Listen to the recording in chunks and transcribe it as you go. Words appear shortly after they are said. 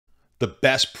the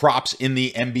best props in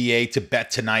the NBA to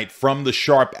bet tonight from the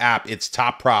Sharp app. It's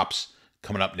Top Props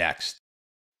coming up next.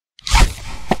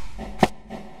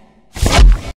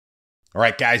 All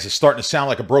right, guys, it's starting to sound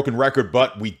like a broken record,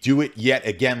 but we do it yet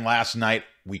again last night.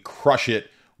 We crush it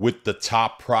with the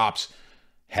top props.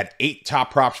 Had 8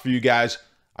 top props for you guys.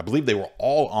 I believe they were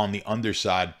all on the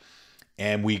underside,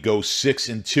 and we go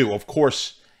 6-2. Of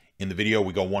course, in the video,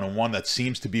 we go 1-1. That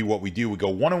seems to be what we do. We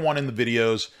go 1-1 in the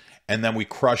videos, and then we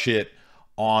crush it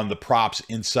on the props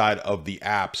inside of the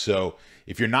app. So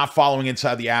if you're not following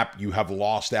inside the app, you have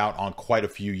lost out on quite a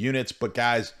few units. But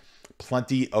guys,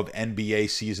 plenty of NBA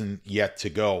season yet to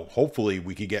go. Hopefully,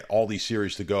 we could get all these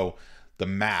series to go the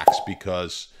max,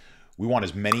 because we want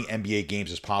as many NBA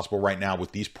games as possible right now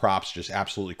with these props just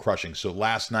absolutely crushing. So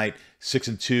last night,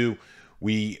 6-2,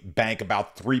 we bank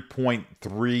about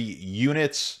 3.3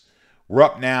 units. We're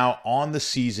up now on the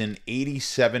season,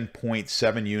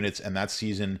 87.7 units, and that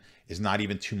season is not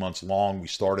even 2 months long. We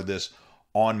started this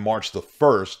on March the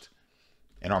 1st,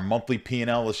 and our monthly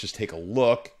P&L, let's just take a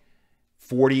look,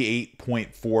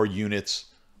 48.4 units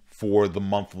for the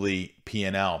monthly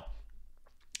P&L.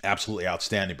 Absolutely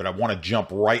outstanding. But I want to jump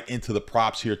right into the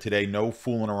props here today. No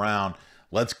fooling around.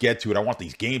 Let's get to it. I want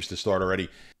these games to start already.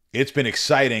 It's been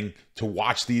exciting to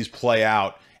watch these play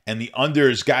out. And the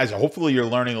unders, guys, hopefully you're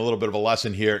learning a little bit of a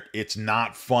lesson here. It's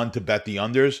not fun to bet the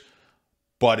unders,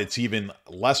 but it's even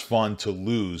less fun to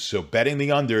lose. So betting the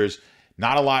unders,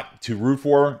 not a lot to root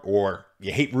for, or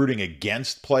you hate rooting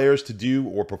against players to do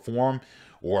or perform,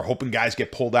 or hoping guys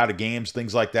get pulled out of games,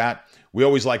 things like that. We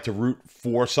always like to root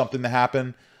for something to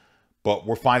happen, but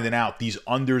we're finding out these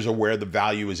unders are where the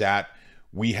value is at.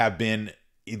 We have been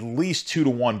at least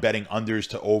 2-1 betting unders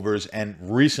to overs, and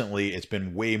recently it's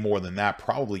been way more than that.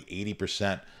 Probably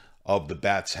 80% of the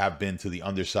bets have been to the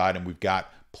underside, and we've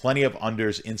got plenty of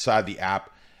unders inside the app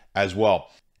as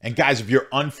well. And guys, if you're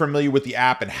unfamiliar with the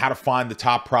app and how to find the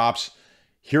top props,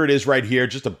 here it is right here.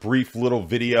 Just a brief little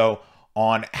video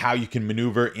on how you can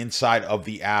maneuver inside of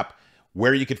the app,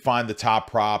 where you can find the top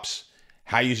props,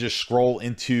 how you just scroll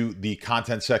into the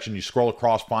content section, you scroll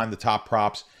across, find the top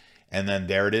props, and then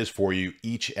there it is for you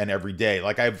each and every day.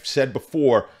 Like I've said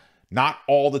before, not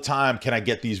all the time can I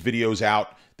get these videos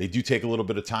out. They do take a little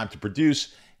bit of time to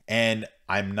produce, and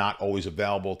I'm not always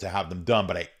available to have them done,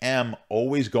 but I am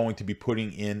always going to be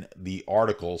putting in the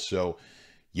articles. So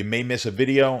you may miss a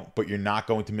video, but you're not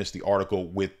going to miss the article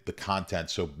with the content.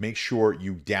 So make sure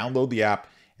you download the app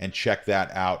and check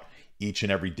that out each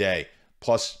and every day.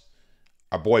 Plus,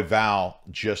 our boy Val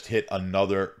just hit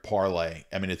another parlay.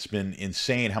 I mean, it's been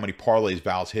insane how many parlays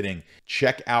Val's hitting.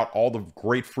 Check out all the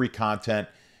great free content.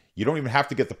 You don't even have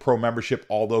to get the pro membership,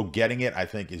 although getting it, I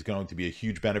think, is going to be a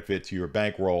huge benefit to your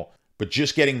bankroll. But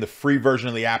just getting the free version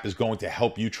of the app is going to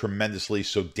help you tremendously.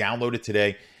 So download it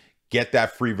today, get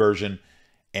that free version,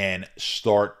 and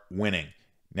start winning.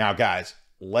 Now, guys,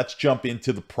 let's jump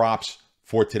into the props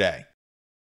for today.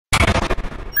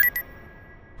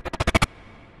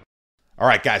 All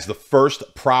right, guys, the first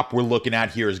prop we're looking at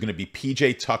here is going to be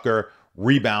PJ Tucker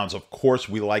rebounds. Of course,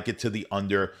 we like it to the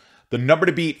under. The number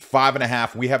to beat,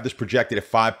 5.5. We have this projected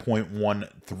at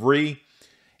 5.13.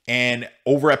 And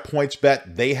over at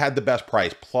Pointsbet, they had the best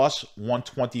price, plus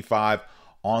 125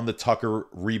 on the Tucker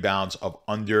rebounds of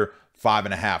under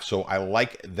 5.5. So I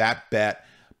like that bet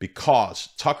because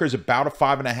Tucker's about a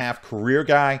 5.5 career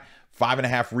guy,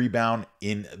 5.5 rebound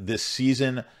in this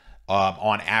season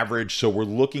on average. So we're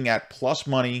looking at plus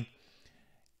money,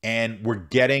 and we're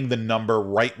getting the number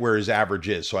right where his average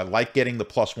is. So I like getting the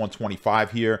plus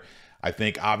 125 here. I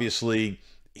think obviously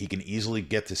he can easily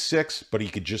get to 6, but he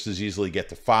could just as easily get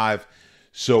to 5.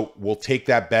 So we'll take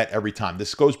that bet every time.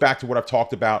 This goes back to what I've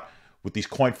talked about with these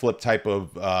coin flip type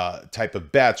of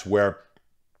bets, where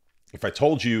if I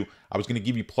told you I was going to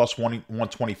give you plus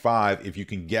 125 if you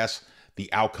can guess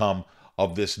the outcome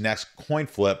of this next coin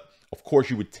flip, of course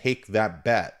you would take that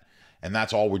bet. And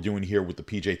that's all we're doing here with the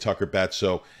PJ Tucker bet.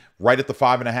 So right at the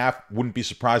 5.5, wouldn't be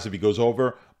surprised if he goes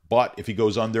over, but if he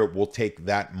goes under, we'll take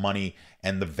that money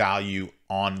and the value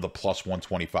on the plus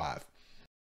 125.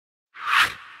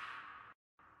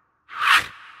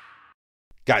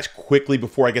 Guys, quickly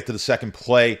before I get to the second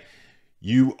play,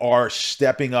 you are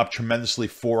stepping up tremendously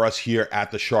for us here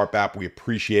at the Sharp app. We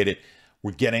appreciate it.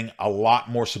 We're getting a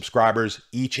lot more subscribers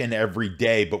each and every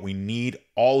day, but we need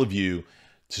all of you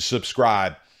to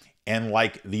subscribe and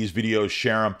like these videos,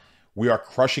 share them. We are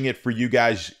crushing it for you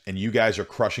guys, and you guys are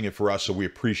crushing it for us, so we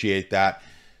appreciate that.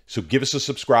 So give us a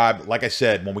subscribe. Like I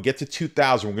said, when we get to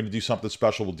 2,000, we're going to do something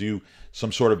special. We'll do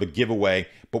some sort of a giveaway,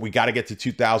 but we got to get to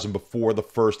 2,000 before the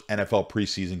first NFL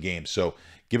preseason game. So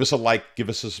give us a like, give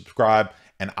us a subscribe,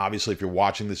 And obviously, if you're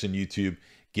watching this in YouTube,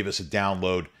 give us a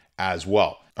download as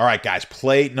well. All right, guys,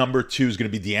 play number 2 is going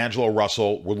to be D'Angelo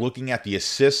Russell. We're looking at the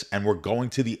assists, and we're going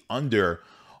to the under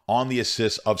on the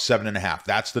assists of 7.5.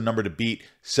 That's the number to beat,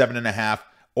 7.5.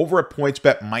 Over at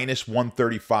PointsBet, minus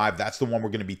 135. That's the one we're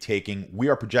going to be taking. We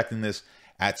are projecting this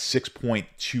at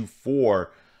 6.24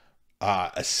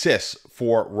 assists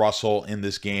for Russell in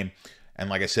this game. And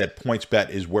like I said,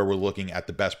 PointsBet is where we're looking at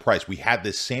the best price. We had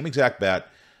this same exact bet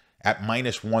at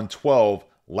minus 112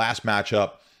 last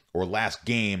matchup or last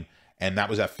game, and that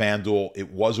was at Fanduel.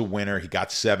 It was a winner. He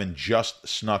got 7, just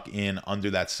snuck in under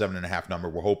that 7.5 number.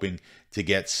 We're hoping to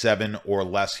get 7 or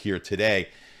less here today.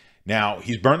 Now,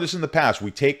 he's burned this in the past.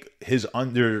 We take his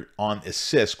under on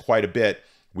assists quite a bit.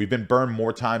 We've been burned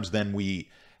more times than we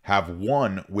have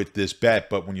won with this bet,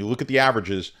 but when you look at the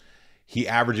averages, he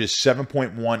averages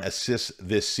 7.1 assists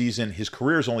this season. His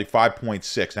career is only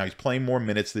 5.6. Now, he's playing more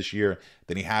minutes this year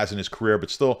than he has in his career,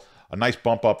 but still a nice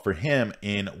bump up for him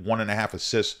in 1.5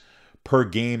 assists per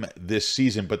game this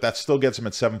season, but that still gets him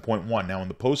at 7.1. Now, in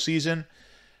the postseason,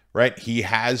 right, he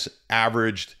has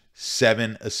averaged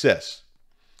 7 assists.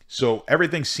 So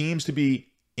everything seems to be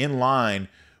in line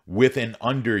with an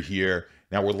under here.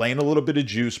 Now, we're laying a little bit of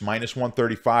juice, minus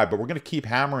 135, but we're going to keep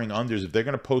hammering unders. If they're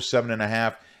going to post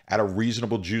 7.5 at a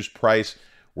reasonable juice price,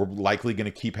 we're likely going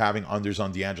to keep having unders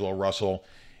on D'Angelo Russell.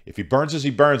 If he burns us,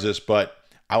 he burns us, but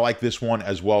I like this one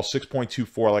as well.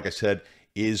 6.24, like I said,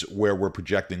 is where we're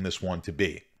projecting this one to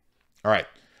be. All right,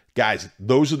 guys,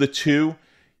 those are the 2.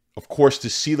 Of course, to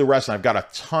see the rest, and I've got a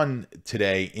ton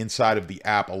today inside of the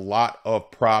app, a lot of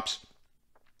props.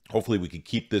 Hopefully, we can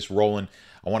keep this rolling.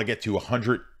 I want to get to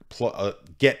 100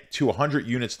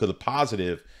 units to the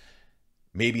positive,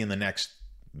 maybe in the next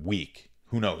week.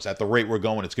 Who knows? At the rate we're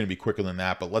going, it's going to be quicker than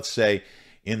that. But let's say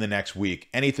in the next week,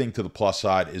 anything to the plus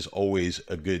side is always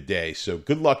a good day. So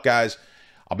good luck, guys.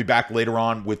 I'll be back later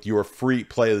on with your free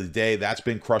play of the day. That's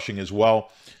been crushing as well.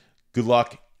 Good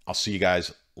luck. I'll see you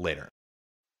guys later.